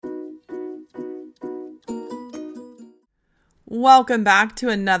Welcome back to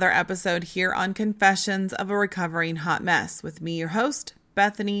another episode here on Confessions of a Recovering Hot Mess with me, your host,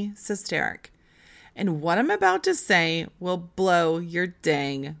 Bethany Sesteric. And what I'm about to say will blow your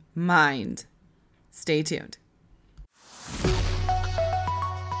dang mind. Stay tuned.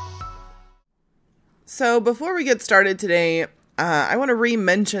 So before we get started today, I want to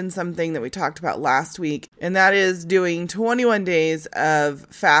re-mention something that we talked about last week, and that is doing 21 days of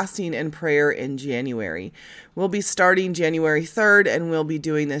fasting and prayer in January. We'll be starting January 3rd, and we'll be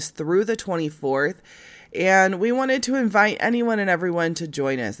doing this through the 24th. And we wanted to invite anyone and everyone to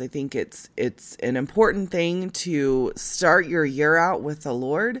join us. I think it's an important thing to start your year out with the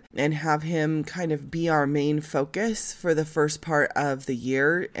Lord and have Him kind of be our main focus for the first part of the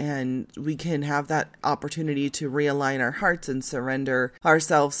year. And we can have that opportunity to realign our hearts and surrender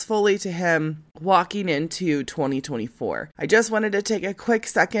ourselves fully to Him walking into 2024. I just wanted to take a quick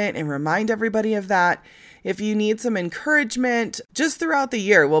second and remind everybody of that. If you need some encouragement, just throughout the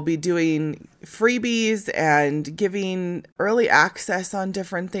year, we'll be doing freebies and giving early access on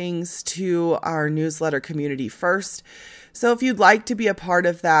different things to our newsletter community first. So if you'd like to be a part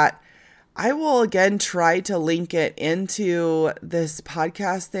of that, I will again try to link it into this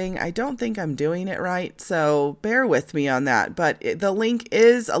podcast thing. I don't think I'm doing it right, so bear with me on that. But the link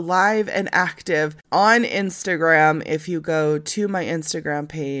is alive and active on Instagram. If you go to my Instagram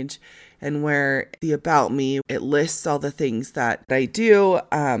page, and where the About Me, it lists all the things that I do.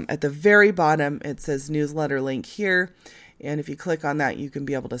 At the very bottom, it says newsletter link here. And if you click on that, you can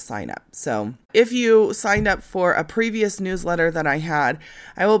be able to sign up. So if you signed up for a previous newsletter that I had,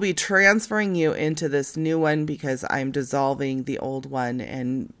 I will be transferring you into this new one because I'm dissolving the old one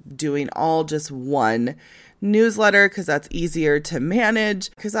and doing all just one newsletter because that's easier to manage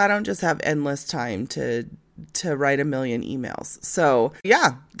because I don't just have endless time to write a million emails. So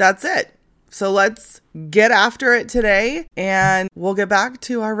yeah, that's it. So let's get after it today and we'll get back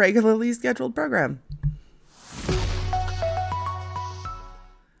to our regularly scheduled program.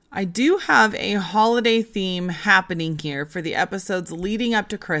 I do have a holiday theme happening here for the episodes leading up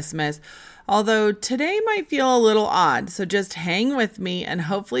to Christmas, although today might feel a little odd. So just hang with me and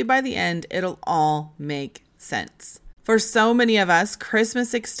hopefully by the end, it'll all make sense. For so many of us,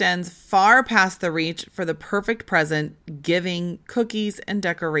 Christmas extends far past the reach for the perfect present, giving, cookies, and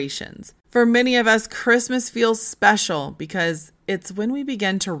decorations. For many of us, Christmas feels special because it's when we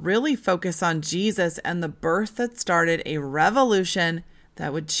begin to really focus on Jesus and the birth that started a revolution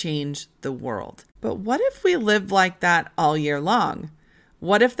that would change the world. But what if we lived like that all year long?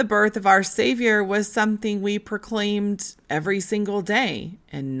 What if the birth of our Savior was something we proclaimed every single day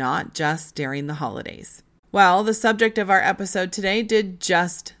and not just during the holidays? Well, the subject of our episode today did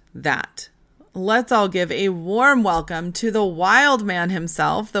just that. Let's all give a warm welcome to the wild man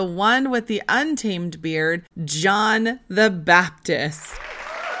himself, the one with the untamed beard, John the Baptist.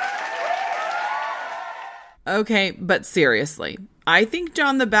 Okay, but seriously, I think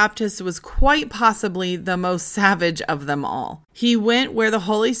John the Baptist was quite possibly the most savage of them all. He went where the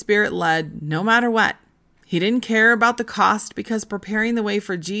Holy Spirit led, no matter what. He didn't care about the cost because preparing the way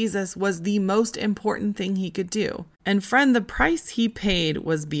for Jesus was the most important thing he could do. And friend, the price he paid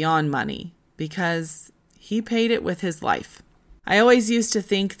was beyond money because he paid it with his life. I always used to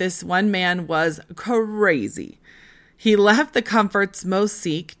think this one man was crazy. He left the comforts most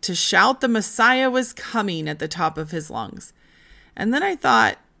seek to shout the Messiah was coming at the top of his lungs. And then I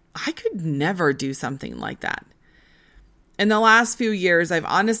thought, I could never do something like that. In the last few years, I've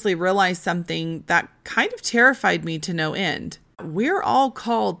honestly realized something that kind of terrified me to no end. We're all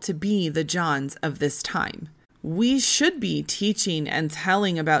called to be the Johns of this time. We should be teaching and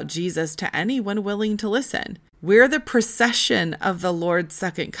telling about Jesus to anyone willing to listen. We're the procession of the Lord's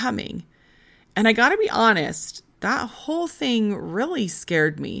second coming. And I gotta be honest, that whole thing really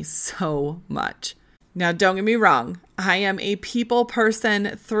scared me so much. Now, don't get me wrong. I am a people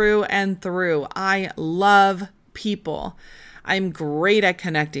person through and through. I love people. I'm great at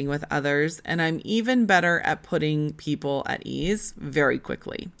connecting with others, and I'm even better at putting people at ease very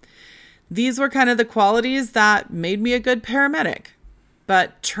quickly. These were kind of the qualities that made me a good paramedic.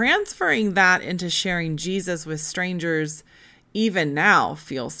 But transferring that into sharing Jesus with strangers, even now,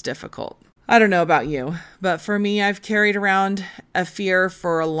 feels difficult. I don't know about you, but for me, I've carried around a fear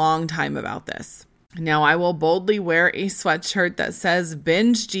for a long time about this. Now, I will boldly wear a sweatshirt that says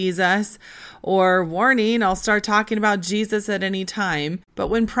binge Jesus or warning, I'll start talking about Jesus at any time. But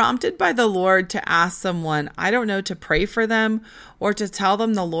when prompted by the Lord to ask someone, I don't know, to pray for them or to tell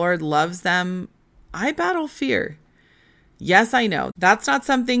them the Lord loves them, I battle fear. Yes, I know that's not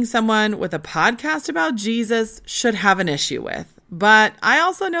something someone with a podcast about Jesus should have an issue with. But I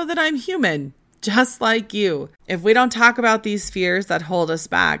also know that I'm human just like you. If we don't talk about these fears that hold us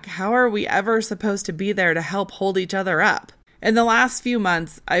back, how are we ever supposed to be there to help hold each other up? In the last few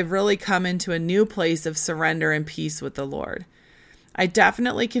months, I've really come into a new place of surrender and peace with the Lord. I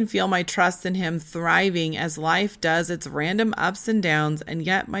definitely can feel my trust in Him thriving as life does its random ups and downs, and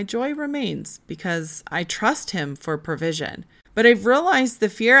yet my joy remains because I trust Him for provision. But I've realized the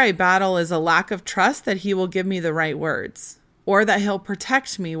fear I battle is a lack of trust that He will give me the right words, or that He'll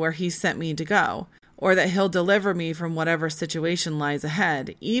protect me where He sent me to go, or that He'll deliver me from whatever situation lies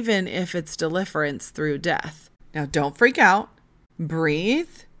ahead, even if it's deliverance through death. Now, don't freak out,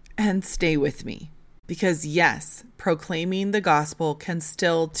 breathe, and stay with me. Because yes, proclaiming the gospel can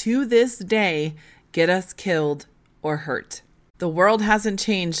still, to this day, get us killed or hurt. The world hasn't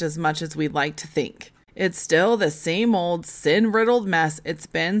changed as much as we'd like to think. It's still the same old sin-riddled mess it's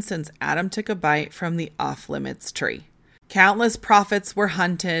been since Adam took a bite from the off-limits tree. Countless prophets were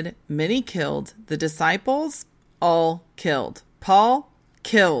hunted, many killed. The disciples, all killed. Paul,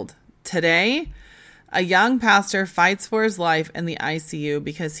 killed. Today, a young pastor fights for his life in the ICU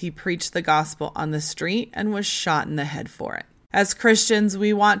because he preached the gospel on the street and was shot in the head for it. As Christians,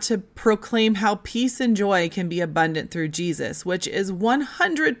 we want to proclaim how peace and joy can be abundant through Jesus, which is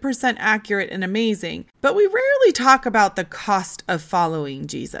 100% accurate and amazing, but we rarely talk about the cost of following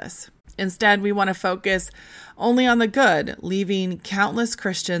Jesus. Instead, we want to focus only on the good, leaving countless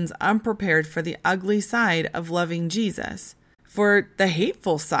Christians unprepared for the ugly side of loving Jesus, for the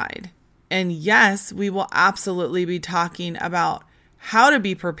hateful side. And yes, we will absolutely be talking about how to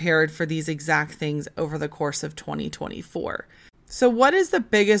be prepared for these exact things over the course of 2024. So what is the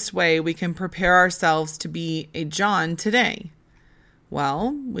biggest way we can prepare ourselves to be a John today?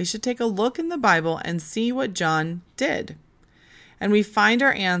 Well, we should take a look in the Bible and see what John did. And we find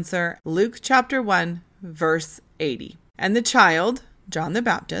our answer, Luke chapter 1, verse 80. And the child, John the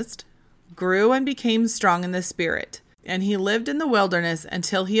Baptist, grew and became strong in the Spirit, and he lived in the wilderness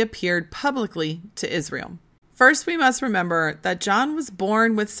until he appeared publicly to Israel. First, we must remember that John was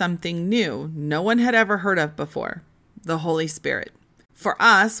born with something new no one had ever heard of before, the Holy Spirit. For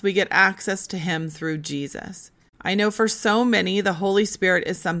us, we get access to Him through Jesus. I know for so many, the Holy Spirit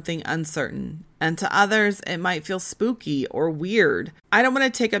is something uncertain, and to others, it might feel spooky or weird. I don't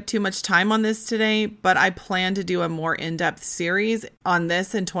want to take up too much time on this today, but I plan to do a more in-depth series on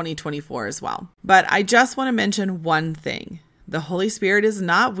this in 2024 as well. But I just want to mention one thing. The Holy Spirit is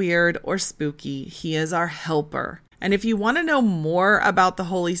not weird or spooky. He is our helper. And if you want to know more about the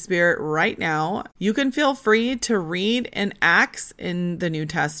Holy Spirit right now, you can feel free to read in Acts in the New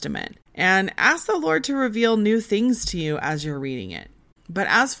Testament and ask the Lord to reveal new things to you as you're reading it. But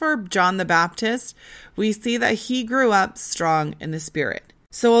as for John the Baptist, we see that he grew up strong in the Spirit.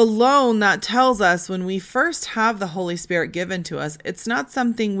 So alone, that tells us when we first have the Holy Spirit given to us, it's not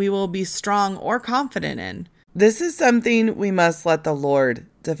something we will be strong or confident in. This is something we must let the Lord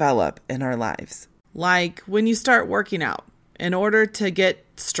develop in our lives. Like when you start working out, in order to get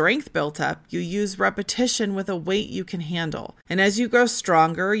strength built up, you use repetition with a weight you can handle. And as you grow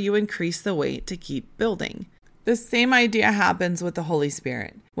stronger, you increase the weight to keep building. The same idea happens with the Holy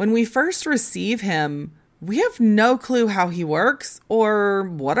Spirit. When we first receive Him, we have no clue how He works or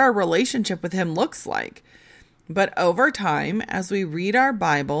what our relationship with Him looks like. But over time, as we read our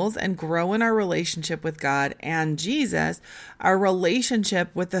Bibles and grow in our relationship with God and Jesus, our relationship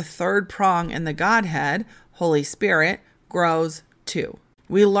with the third prong in the Godhead, Holy Spirit, grows too.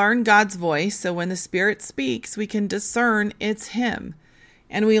 We learn God's voice, so when the Spirit speaks, we can discern it's Him.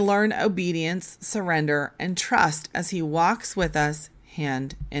 And we learn obedience, surrender, and trust as He walks with us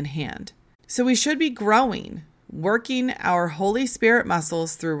hand in hand. So we should be growing, working our Holy Spirit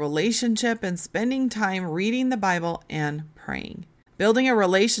muscles through relationship and spending time reading the Bible and praying. Building a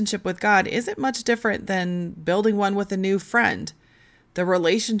relationship with God isn't much different than building one with a new friend. The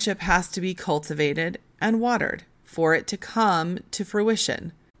relationship has to be cultivated and watered for it to come to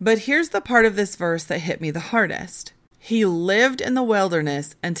fruition. But here's the part of this verse that hit me the hardest. He lived in the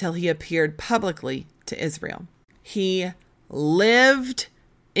wilderness until he appeared publicly to Israel. He lived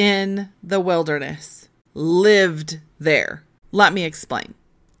in the wilderness. Lived there. Let me explain.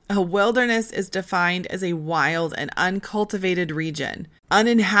 A wilderness is defined as a wild and uncultivated region,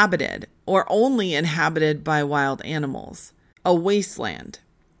 uninhabited or only inhabited by wild animals. A wasteland.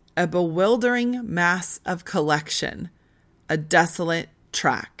 A bewildering mass of collection. A desolate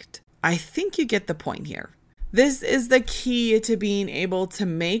tract. I think you get the point here. This is the key to being able to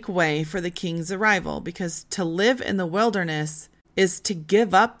make way for the King's arrival, because to live in the wilderness is to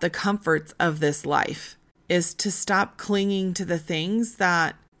give up the comforts of this life, is to stop clinging to the things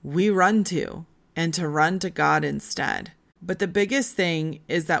that we run to and to run to God instead. But the biggest thing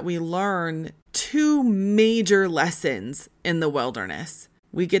is that we learn two major lessons in the wilderness.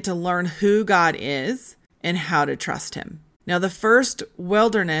 We get to learn who God is and how to trust him. Now, the first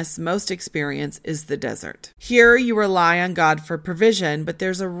wilderness most experience is the desert. Here you rely on God for provision, but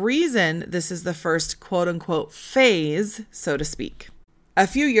there's a reason this is the first quote unquote phase, so to speak. A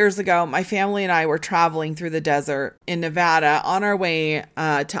few years ago, my family and I were traveling through the desert in Nevada on our way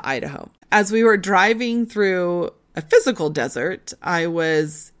to Idaho. As we were driving through a physical desert, I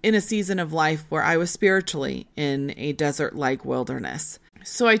was in a season of life where I was spiritually in a desert-like wilderness.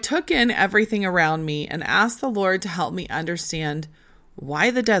 So I took in everything around me and asked the Lord to help me understand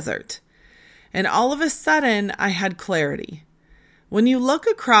why the desert. And all of a sudden, I had clarity. When you look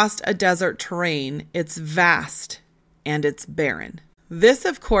across a desert terrain, it's vast and it's barren. This,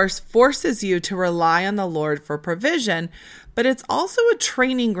 of course, forces you to rely on the Lord for provision, but it's also a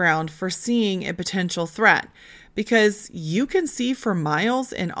training ground for seeing a potential threat, because you can see for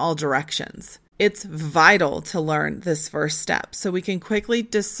miles in all directions. It's vital to learn this first step so we can quickly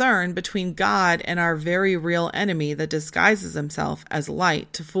discern between God and our very real enemy that disguises himself as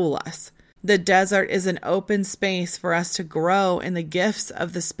light to fool us. The desert is an open space for us to grow in the gifts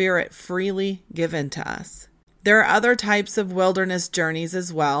of the Spirit freely given to us. There are other types of wilderness journeys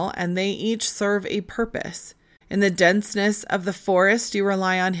as well, and they each serve a purpose. In the denseness of the forest, you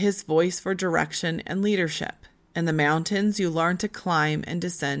rely on his voice for direction and leadership. In the mountains, you learn to climb and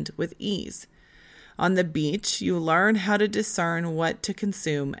descend with ease. On the beach, you learn how to discern what to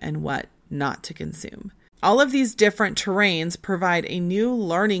consume and what not to consume. All of these different terrains provide a new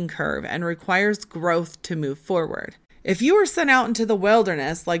learning curve and requires growth to move forward. If you were sent out into the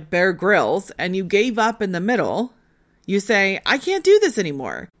wilderness like Bear Grylls and you gave up in the middle, you say, I can't do this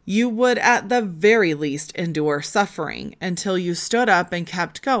anymore. You would at the very least endure suffering until you stood up and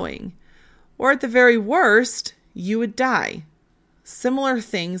kept going. Or at the very worst, you would die. Similar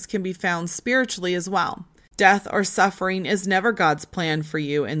things can be found spiritually as well. Death or suffering is never God's plan for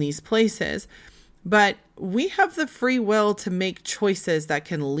you in these places, but we have the free will to make choices that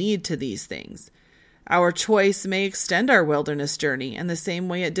can lead to these things. Our choice may extend our wilderness journey in the same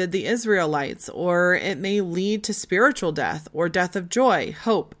way it did the Israelites, or it may lead to spiritual death or death of joy,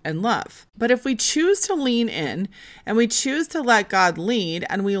 hope, and love. But if we choose to lean in and we choose to let God lead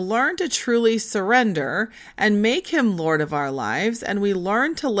and we learn to truly surrender and make him Lord of our lives and we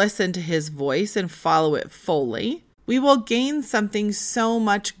learn to listen to his voice and follow it fully, we will gain something so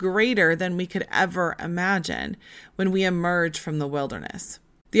much greater than we could ever imagine when we emerge from the wilderness.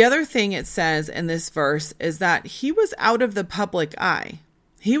 The other thing it says in this verse is that he was out of the public eye.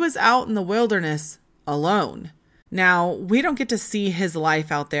 He was out in the wilderness alone. Now, we don't get to see his life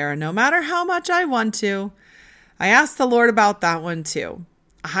out there, no matter how much I want to. I asked the Lord about that one too.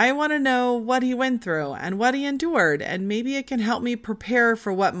 I want to know what he went through and what he endured, and maybe it can help me prepare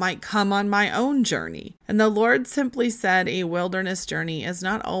for what might come on my own journey. And the Lord simply said a wilderness journey is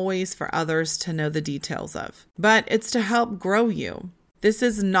not always for others to know the details of, but it's to help grow you. This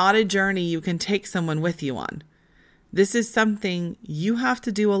is not a journey you can take someone with you on. This is something you have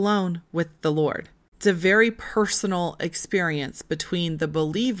to do alone with the Lord. It's a very personal experience between the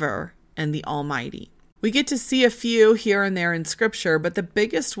believer and the Almighty. We get to see a few here and there in Scripture, but the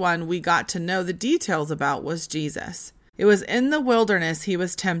biggest one we got to know the details about was Jesus. It was in the wilderness he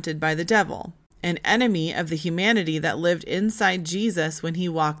was tempted by the devil, an enemy of the humanity that lived inside Jesus when he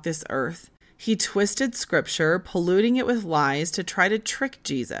walked this earth. He twisted Scripture, polluting it with lies to try to trick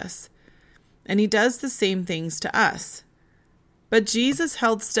Jesus. And he does the same things to us. But Jesus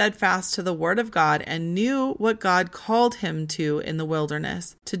held steadfast to the Word of God and knew what God called him to in the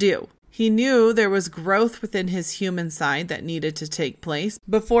wilderness to do. He knew there was growth within his human side that needed to take place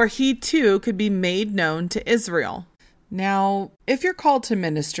before he too could be made known to Israel. Now, if you're called to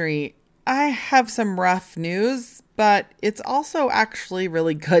ministry, I have some rough news, but it's also actually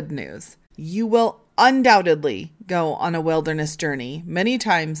really good news. You will undoubtedly go on a wilderness journey many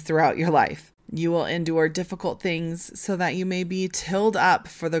times throughout your life. You will endure difficult things so that you may be tilled up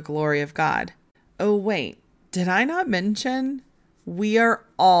for the glory of God. Oh, wait, did I not mention we are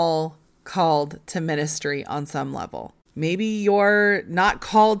all called to ministry on some level? Maybe you're not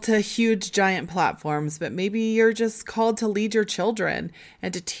called to huge giant platforms, but maybe you're just called to lead your children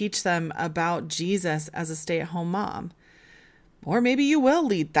and to teach them about Jesus as a stay-at-home mom. Or maybe you will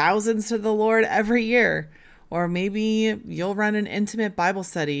lead thousands to the Lord every year. Or maybe you'll run an intimate Bible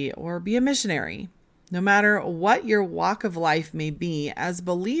study or be a missionary. No matter what your walk of life may be, as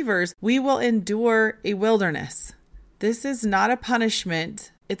believers, we will endure a wilderness. This is not a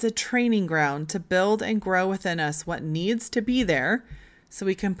punishment. It's a training ground to build and grow within us what needs to be there so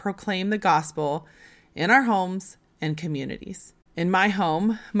we can proclaim the gospel in our homes and communities. In my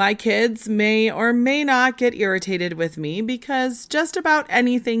home, my kids may or may not get irritated with me because just about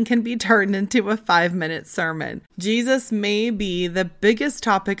anything can be turned into a 5-minute sermon. Jesus may be the biggest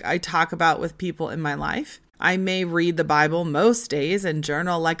topic I talk about with people in my life. I may read the Bible most days and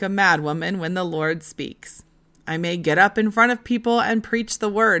journal like a madwoman when the Lord speaks. I may get up in front of people and preach the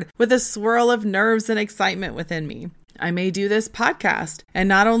word with a swirl of nerves and excitement within me. I may do this podcast and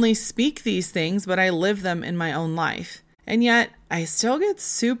not only speak these things, but I live them in my own life. And yet, I still get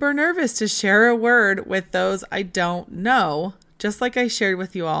super nervous to share a word with those I don't know, just like I shared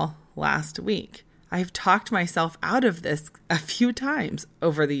with you all last week. I've talked myself out of this a few times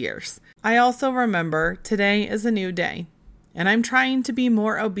over the years. I also remember today is a new day, and I'm trying to be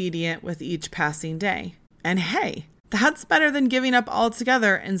more obedient with each passing day. And hey, that's better than giving up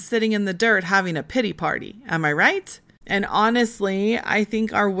altogether and sitting in the dirt having a pity party. Am I right? And honestly, I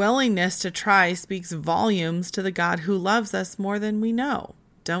think our willingness to try speaks volumes to the God who loves us more than we know.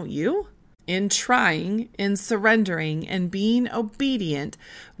 Don't you? In trying, in surrendering, and being obedient,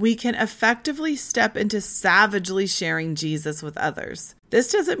 we can effectively step into savagely sharing Jesus with others.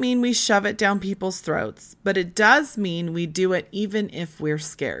 This doesn't mean we shove it down people's throats, but it does mean we do it even if we're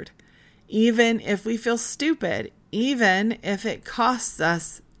scared, even if we feel stupid, even if it costs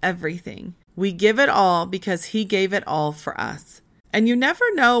us everything. We give it all because He gave it all for us. And you never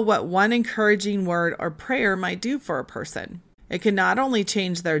know what one encouraging word or prayer might do for a person. It can not only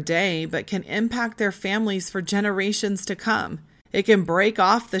change their day, but can impact their families for generations to come. It can break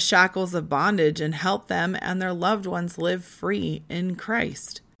off the shackles of bondage and help them and their loved ones live free in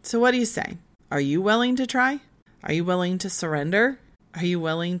Christ. So what do you say? Are you willing to try? Are you willing to surrender? Are you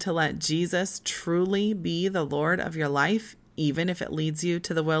willing to let Jesus truly be the Lord of your life, even if it leads you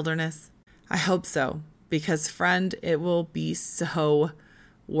to the wilderness? I hope so, because friend, it will be so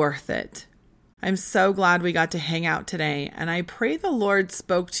worth it. I'm so glad we got to hang out today, and I pray the Lord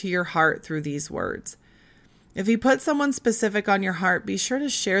spoke to your heart through these words. If He put someone specific on your heart, be sure to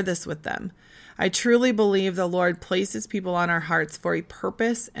share this with them. I truly believe the Lord places people on our hearts for a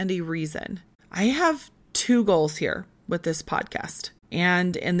purpose and a reason. I have 2 goals here with this podcast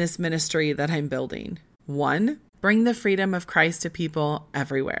and in this ministry that I'm building. 1, bring the freedom of Christ to people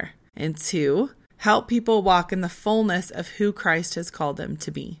everywhere. And 2, help people walk in the fullness of who Christ has called them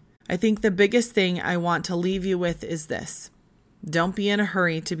to be. I think the biggest thing I want to leave you with is this. Don't be in a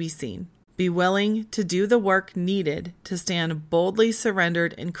hurry to be seen. Be willing to do the work needed to stand boldly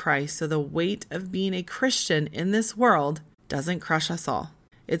surrendered in Christ so the weight of being a Christian in this world doesn't crush us all.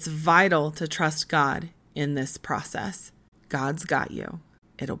 It's vital to trust God in this process. God's got you.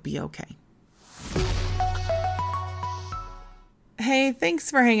 It'll be okay. Hey,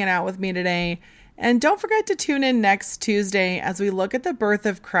 thanks for hanging out with me today. And don't forget to tune in next Tuesday as we look at the birth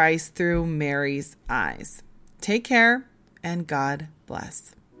of Christ through Mary's eyes. Take care and God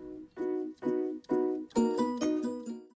bless.